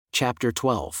chapter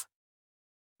 12.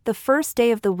 The first day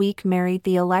of the week Mary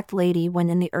the elect lady went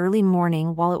in the early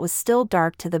morning while it was still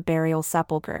dark to the burial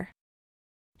sepulchre.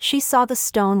 She saw the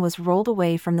stone was rolled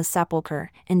away from the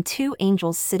sepulchre, and 2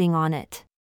 angels sitting on it.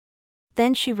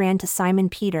 Then she ran to Simon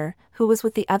Peter, who was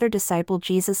with the other disciple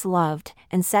Jesus loved,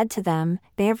 and said to them,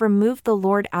 "They have removed the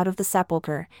Lord out of the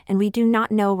sepulchre, and we do not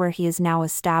know where he is now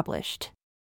established."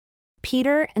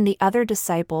 Peter and the other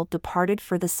disciple departed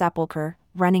for the sepulchre,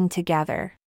 running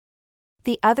together.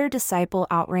 The other disciple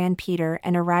outran Peter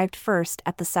and arrived first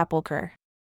at the sepulchre.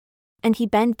 And he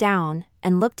bent down,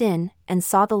 and looked in, and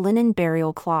saw the linen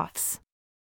burial cloths.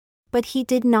 But he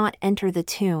did not enter the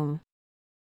tomb.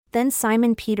 Then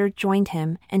Simon Peter joined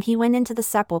him, and he went into the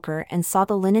sepulchre and saw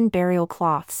the linen burial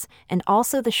cloths, and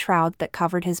also the shroud that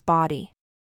covered his body.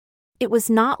 It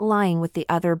was not lying with the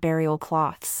other burial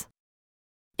cloths.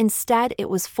 Instead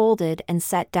it was folded and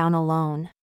set down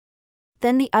alone.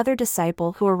 Then the other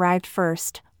disciple who arrived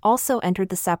first also entered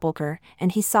the sepulchre,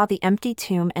 and he saw the empty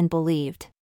tomb and believed.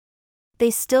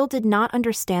 They still did not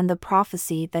understand the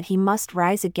prophecy that he must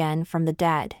rise again from the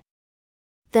dead.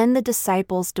 Then the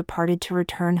disciples departed to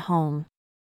return home.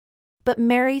 But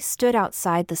Mary stood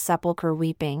outside the sepulchre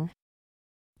weeping.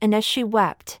 And as she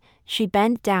wept, she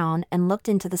bent down and looked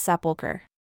into the sepulchre.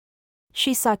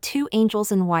 She saw 2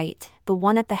 angels in white, the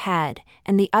one at the head,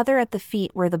 and the other at the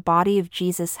feet where the body of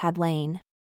Jesus had lain.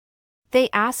 They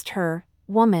asked her,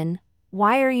 "Woman,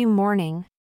 why are you mourning?"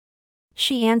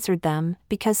 She answered them,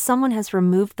 "Because someone has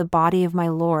removed the body of my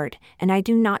Lord, and I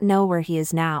do not know where he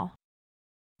is now."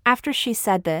 After she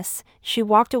said this, she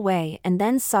walked away and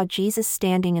then saw Jesus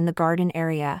standing in the garden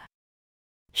area.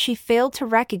 She failed to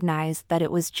recognize that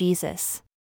it was Jesus.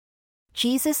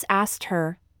 Jesus asked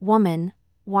her, "Woman,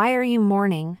 why are you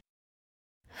mourning?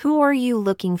 Who are you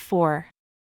looking for?"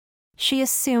 She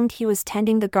assumed he was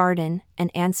tending the garden,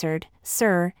 and answered,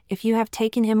 "Sir, if you have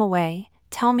taken him away,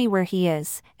 tell me where he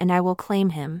is, and I will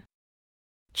claim him."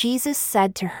 Jesus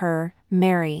said to her,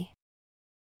 "Mary."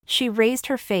 She raised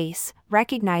her face,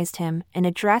 recognized him, and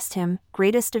addressed him,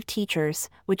 "Greatest of teachers,"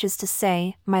 which is to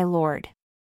say, "My Lord."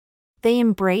 They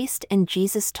embraced, and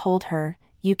Jesus told her,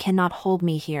 "You cannot hold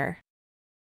me here.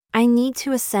 I need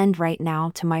to ascend right now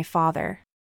to my Father.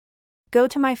 Go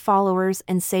to my followers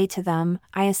and say to them,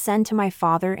 I ascend to my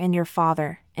Father and your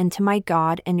Father, and to my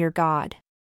God and your God."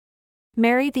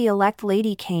 Mary the elect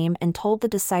lady came and told the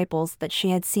disciples that she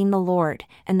had seen the Lord,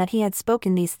 and that he had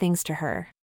spoken these things to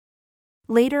her.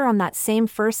 Later on that same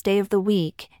first day of the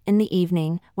week, in the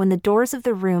evening, when the doors of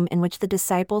the room in which the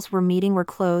disciples were meeting were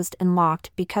closed and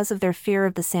locked because of their fear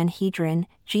of the Sanhedrin,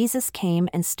 Jesus came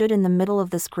and stood in the middle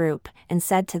of this group, and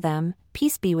said to them,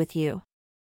 "Peace be with you."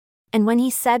 And when he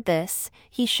said this,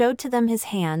 he showed to them his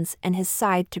hands and his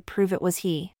side to prove it was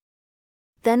he.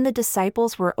 Then the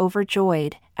disciples were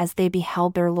overjoyed as they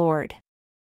beheld their Lord.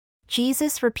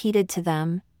 Jesus repeated to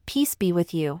them, "Peace be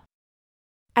with you.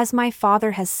 As my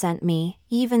Father has sent me,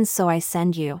 even so I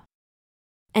send you."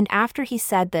 And after he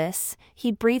said this, he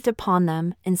breathed upon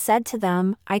them and said to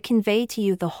them, "I convey to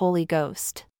you the Holy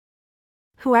Ghost.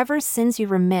 Whoever's sins you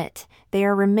remit, they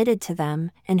are remitted to them,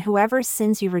 and whoever's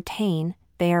sins you retain,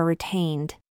 they are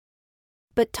retained."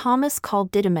 But Thomas,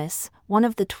 called Didymus, one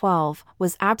of the 12,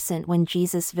 was absent when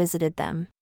Jesus visited them.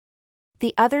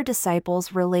 The other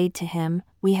disciples relayed to him,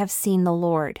 "We have seen the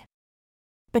Lord."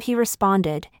 But he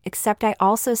responded, "Except I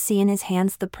also see in his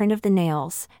hands the print of the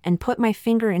nails, and put my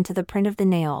finger into the print of the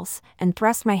nails, and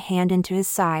thrust my hand into his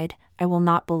side, I will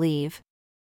not believe."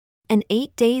 And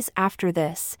 8 days after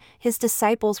this, his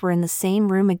disciples were in the same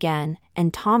room again,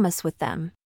 and Thomas with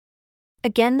them.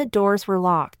 Again the doors were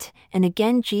locked, and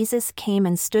again Jesus came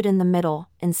and stood in the middle,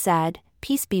 and said,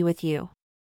 "Peace be with you."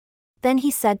 Then he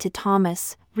said to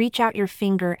Thomas, "Reach out your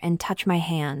finger and touch my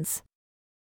hands.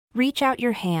 Reach out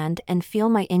your hand and feel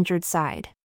my injured side.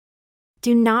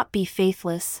 Do not be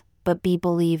faithless, but be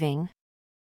believing."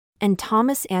 And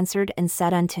Thomas answered and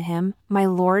said unto him, "My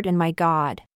Lord and my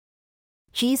God."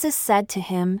 Jesus said to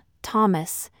him,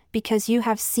 "Thomas, because you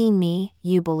have seen me,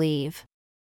 you believe.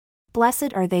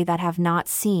 Blessed are they that have not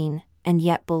seen, and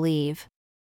yet believe."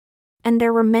 And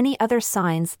there were many other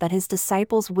signs that his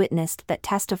disciples witnessed that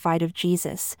testified of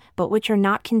Jesus, but which are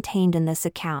not contained in this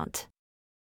account.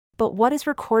 But what is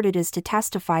recorded is to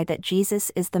testify that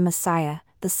Jesus is the Messiah,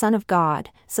 the Son of God,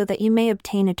 so that you may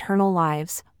obtain eternal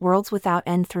lives, worlds without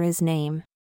end through his name.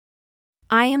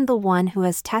 I am the one who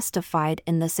has testified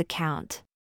in this account.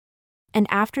 And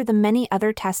after the many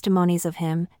other testimonies of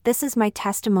him, this is my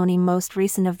testimony most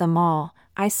recent of them all,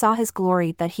 I saw his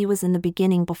glory that he was in the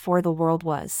beginning before the world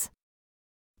was.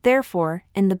 Therefore,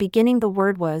 in the beginning the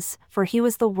Word was, for he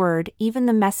was the Word, even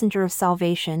the messenger of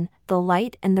salvation, the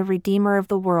light and the Redeemer of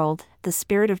the world, the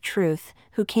Spirit of truth,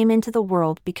 who came into the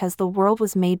world because the world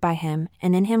was made by him,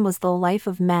 and in him was the life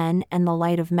of men and the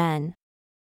light of men.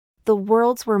 The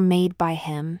worlds were made by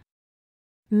him.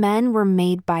 Men were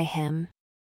made by him.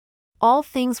 All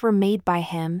things were made by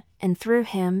him, and through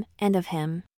him, and of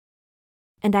him.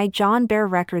 And I John bear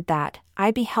record that,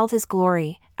 I beheld his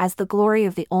glory, as the glory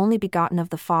of the only begotten of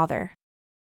the Father.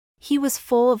 He was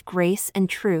full of grace and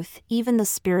truth, even the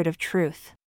Spirit of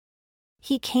truth.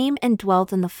 He came and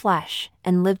dwelt in the flesh,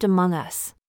 and lived among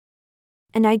us.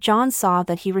 And I John saw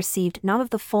that he received not of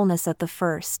the fullness at the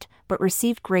first, but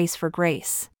received grace for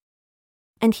grace.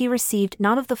 And he received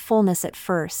not of the fullness at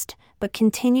first, but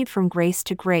continued from grace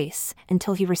to grace,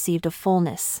 until he received a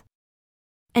fullness.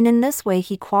 And in this way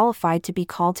he qualified to be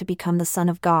called to become the Son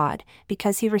of God,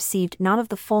 because he received not of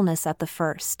the fullness at the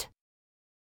first.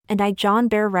 And I John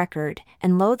bear record,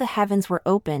 and lo the heavens were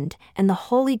opened, and the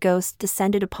Holy Ghost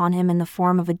descended upon him in the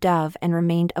form of a dove and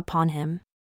remained upon him.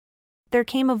 There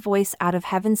came a voice out of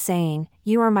heaven saying,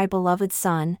 You are my beloved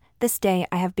Son, this day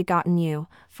I have begotten you,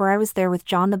 for I was there with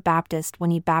John the Baptist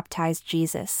when he baptized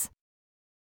Jesus.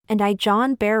 And I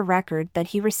John bear record that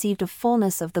he received a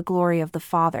fullness of the glory of the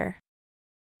Father.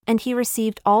 And he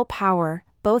received all power,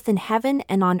 both in heaven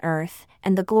and on earth,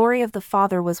 and the glory of the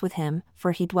Father was with him,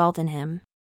 for he dwelt in him.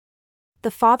 The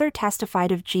Father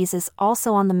testified of Jesus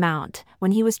also on the mount,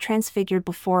 when he was transfigured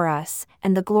before us,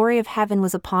 and the glory of heaven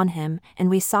was upon him, and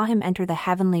we saw him enter the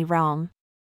heavenly realm.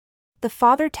 The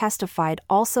Father testified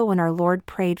also when our Lord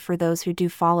prayed for those who do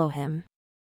follow him.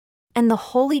 And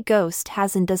the Holy Ghost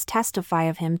has and does testify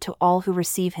of him to all who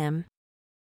receive him.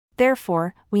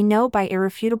 Therefore, we know by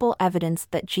irrefutable evidence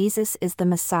that Jesus is the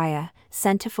Messiah,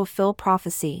 sent to fulfill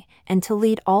prophecy, and to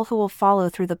lead all who will follow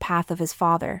through the path of his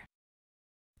Father.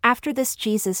 After this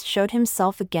Jesus showed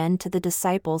himself again to the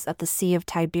disciples at the Sea of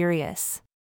Tiberias.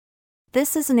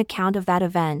 This is an account of that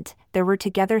event. There were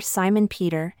together Simon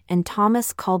Peter, and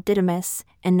Thomas called Didymus,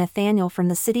 and Nathanael from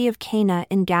the city of Cana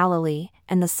in Galilee,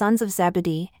 and the sons of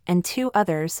Zebedee, and 2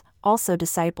 others, also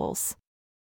disciples.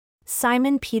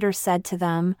 Simon Peter said to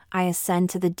them, I ascend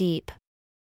to the deep.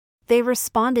 They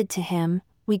responded to him,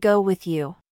 We go with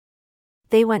you.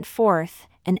 They went forth,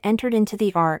 and entered into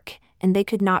the ark, and they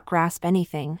could not grasp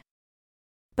anything.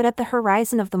 But at the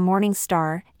horizon of the morning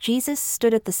star, Jesus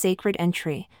stood at the sacred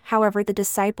entry, however the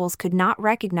disciples could not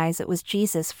recognize it was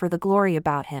Jesus for the glory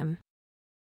about him.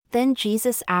 Then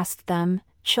Jesus asked them,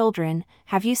 Children,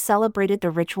 have you celebrated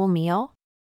the ritual meal?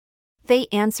 They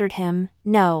answered him,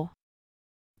 No.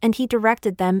 And he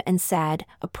directed them and said,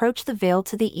 Approach the veil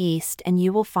to the east and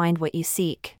you will find what you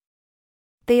seek.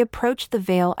 They approached the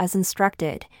veil as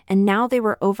instructed, and now they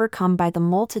were overcome by the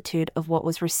multitude of what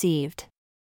was received.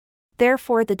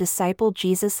 Therefore the disciple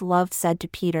Jesus loved said to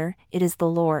Peter, It is the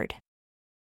Lord.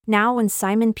 Now when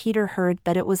Simon Peter heard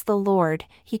that it was the Lord,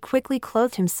 he quickly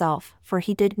clothed himself, for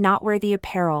he did not wear the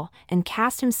apparel, and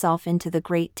cast himself into the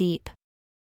great deep.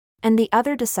 And the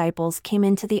other disciples came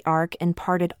into the ark and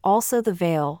parted also the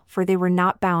veil, for they were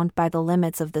not bound by the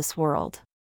limits of this world.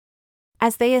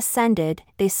 As they ascended,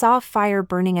 they saw a fire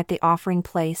burning at the offering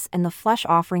place, and the flesh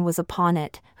offering was upon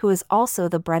it, who is also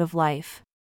the bread of life.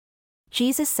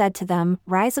 Jesus said to them,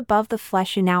 Rise above the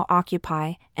flesh you now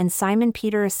occupy, and Simon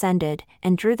Peter ascended,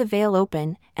 and drew the veil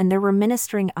open, and there were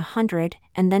ministering 100,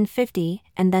 and then 50,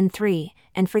 and then 3,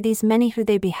 and for these many who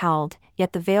they beheld,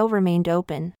 yet the veil remained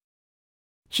open.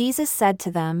 Jesus said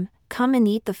to them, Come and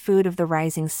eat the food of the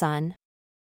rising sun.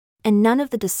 And none of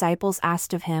the disciples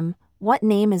asked of him, What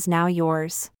name is now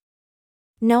yours?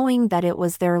 Knowing that it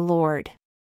was their Lord.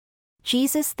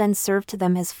 Jesus then served to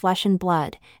them his flesh and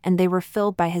blood, and they were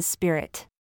filled by his Spirit.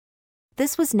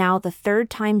 This was now the 3rd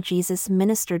time Jesus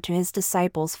ministered to his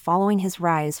disciples following his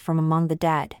rise from among the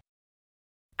dead.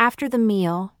 After the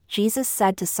meal, Jesus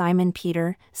said to Simon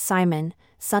Peter, Simon,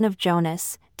 son of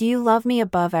Jonas, do you love me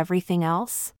above everything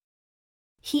else?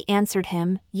 He answered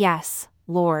him, Yes,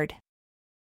 Lord.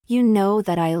 You know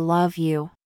that I love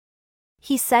you.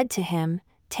 He said to him,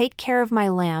 Take care of my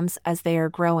lambs as they are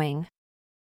growing.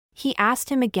 He asked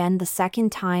him again the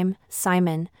 2nd time,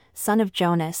 Simon, son of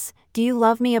Jonas, do you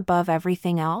love me above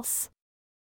everything else?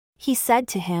 He said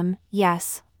to him,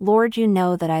 Yes, Lord, you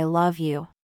know that I love you.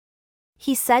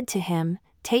 He said to him,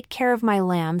 Take care of my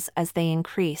lambs as they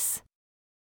increase.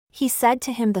 He said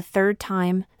to him the 3rd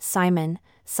time, Simon,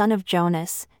 son of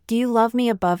Jonas, do you love me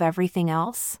above everything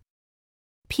else?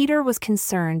 Peter was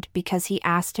concerned because he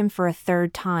asked him for a 3rd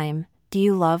time, Do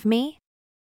you love me?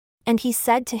 And he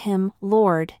said to him,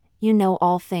 Lord, you know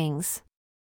all things.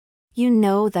 You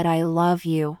know that I love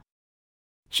you.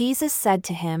 Jesus said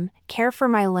to him, "Care for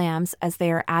my lambs as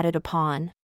they are added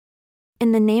upon."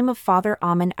 In the name of Father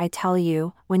Amen I tell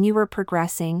you, when you were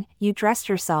progressing, you dressed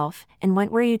yourself, and went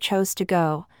where you chose to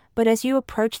go, but as you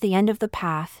approach the end of the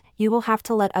path, you will have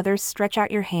to let others stretch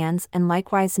out your hands and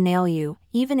likewise nail you,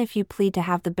 even if you plead to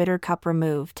have the bitter cup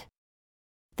removed.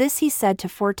 This he said to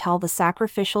foretell the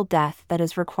sacrificial death that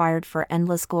is required for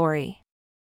endless glory.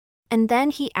 And then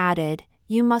he added,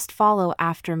 "You must follow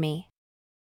after me."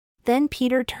 Then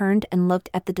Peter turned and looked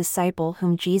at the disciple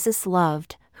whom Jesus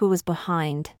loved, who was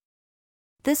behind.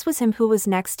 This was him who was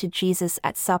next to Jesus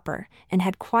at supper, and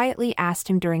had quietly asked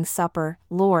him during supper,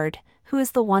 "Lord, who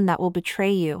is the one that will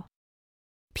betray you?"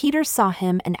 Peter saw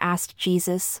him and asked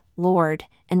Jesus, "Lord,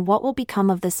 and what will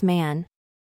become of this man?"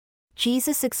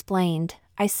 Jesus explained,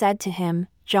 "I said to him,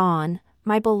 'John,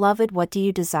 my beloved, what do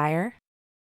you desire?'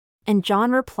 And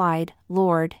John replied,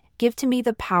 'Lord, give to me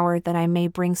the power that I may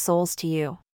bring souls to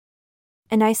you.'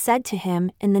 And I said to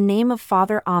him, 'In the name of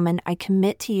Father Amen I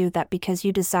commit to you that because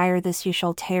you desire this you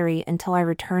shall tarry until I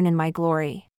return in my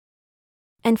glory.'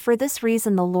 And for this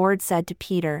reason the Lord said to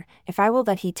Peter, 'If I will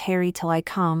that he tarry till I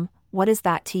come, what is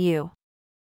that to you?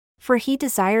 For he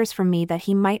desires from me that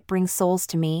he might bring souls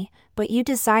to me, but you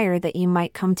desire that you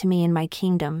might come to me in my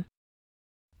kingdom.'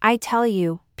 I tell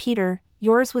you, Peter,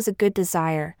 yours was a good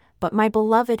desire, but my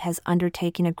beloved has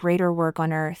undertaken a greater work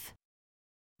on earth.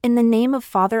 In the name of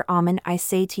Father Amen I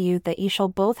say to you that you shall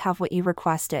both have what you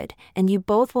requested, and you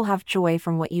both will have joy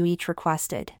from what you each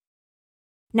requested.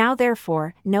 Now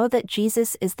therefore, know that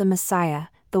Jesus is the Messiah,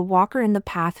 the walker in the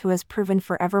path who has proven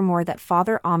forevermore that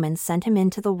Father Amen sent him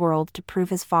into the world to prove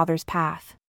his Father's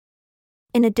path."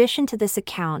 In addition to this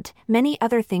account, many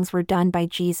other things were done by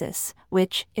Jesus,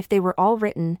 which, if they were all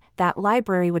written, that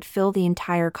library would fill the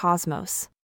entire cosmos.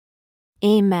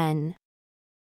 Amen.